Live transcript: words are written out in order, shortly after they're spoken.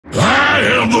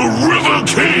am the River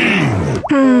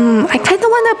King! I kinda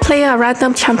wanna play a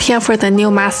random champion for the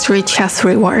new Mastery Chess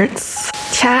rewards.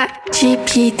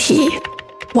 ChatGPT.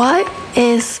 What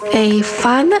is a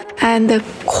fun and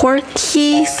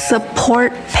quirky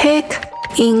support pick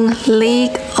in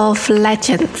League of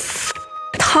Legends?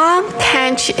 Tahm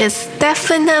Kench is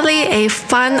definitely a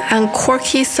fun and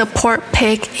quirky support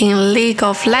pick in League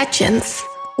of Legends.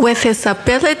 With his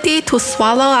ability to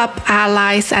swallow up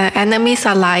allies and enemies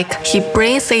alike, he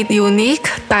brings a unique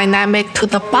dynamic to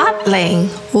the bot lane.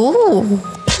 Ooh.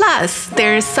 Plus,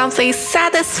 there's something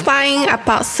satisfying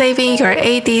about saving your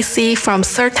ADC from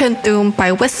certain doom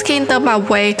by whisking them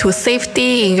away to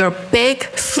safety in your big,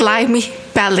 slimy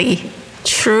belly.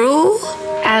 True?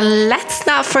 And let's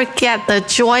not forget the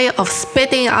joy of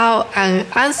spitting out an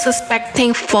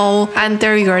unsuspecting foe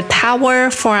under your tower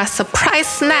for a surprise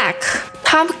snack.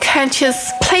 Tahm Kench's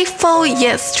playful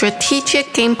yet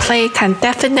strategic gameplay can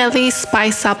definitely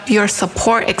spice up your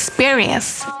support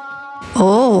experience.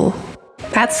 Oh,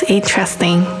 that's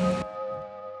interesting.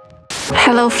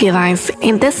 Hello felines,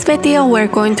 in this video we're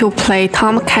going to play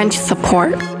Tahm Kench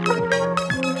support.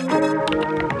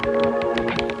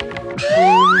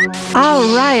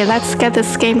 Alright, let's get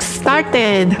this game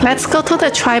started. Let's go to the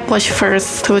tri-bush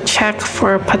first to check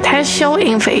for potential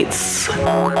invades.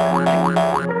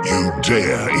 You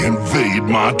dare invade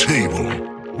my table?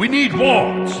 We need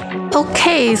wards.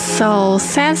 Okay, so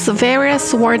since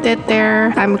Varus warded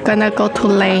there, I'm gonna go to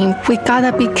lane. We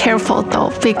gotta be careful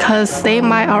though, because they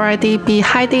might already be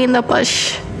hiding in the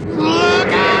bush.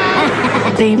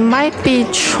 They might be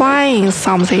trying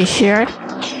something here.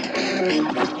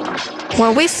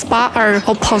 When we spot our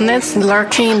opponents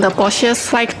lurking in the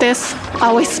bushes like this,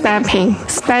 always spam ping.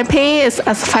 Spam ping is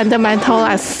as fundamental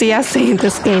as CSing in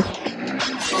this game.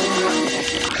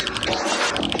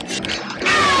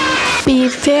 Be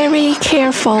very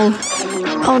careful.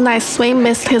 Oh nice, Swain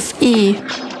missed his E.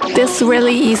 This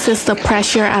really eases the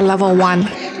pressure at level 1.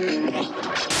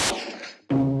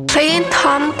 Playing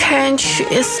Tahm Kench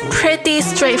is pretty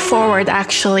straightforward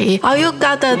actually. All you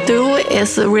gotta do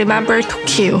is remember to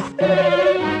Q.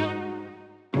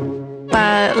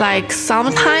 But like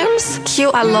sometimes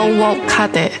Q alone won't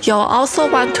cut it. You'll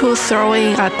also want to throw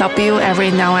in a W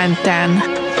every now and then.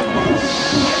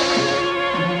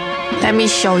 Let me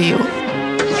show you.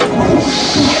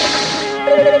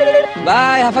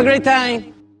 Bye, have a great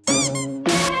time.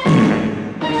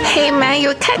 Hey man,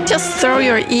 you can't just throw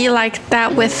your E like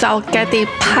that without getting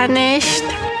punished.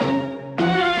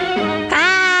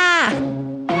 Ah!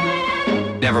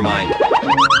 Never mind.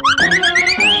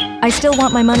 I still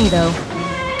want my money though.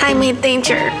 I'm in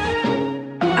danger.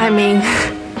 I mean,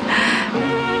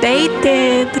 they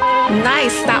did.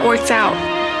 Nice, that worked out.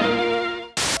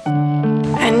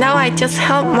 And now I just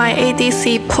help my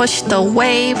ADC push the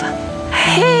wave.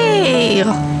 Hey!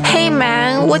 Hey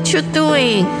man, what you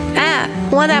doing? Ah,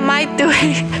 what am I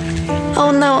doing?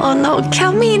 Oh no,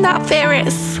 kill me, not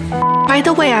Varus. By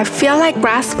the way, I feel like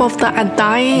Grasp of the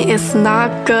Undying is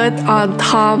not good on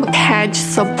Tahm Kench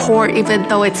support even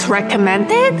though it's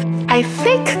recommended. I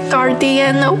think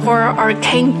Guardian or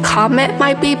Arcane Comet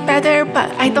might be better,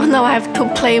 but I don't know, I have to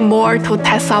play more to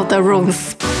test out the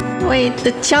runes. Wait,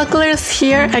 the juggler's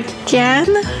here again?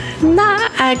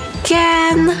 Not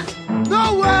again.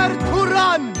 Nowhere to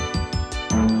run!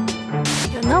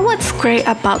 You know what's great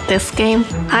about this game?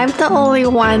 I'm the only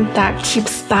one that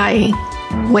keeps dying.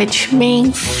 Which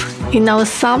means, you know,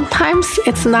 sometimes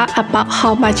it's not about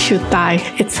how much you die.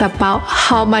 It's about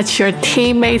how much your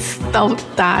teammates don't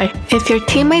die. If your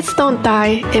teammates don't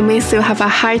die, it means you have a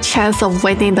high chance of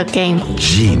winning the game.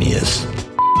 Genius.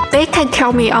 They can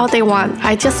kill me all they want.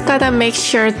 I just gotta make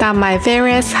sure that my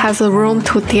Varus has a room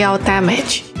to deal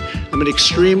damage. I'm an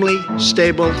extremely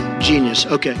stable genius.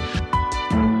 Okay.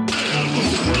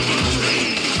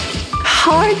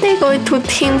 How are they going to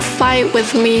team fight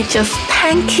with me just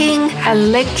tanking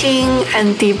and licking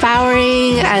and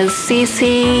devouring and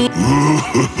CCing?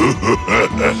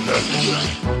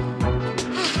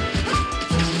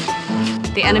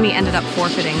 The enemy ended up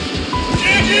forfeiting.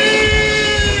 GG!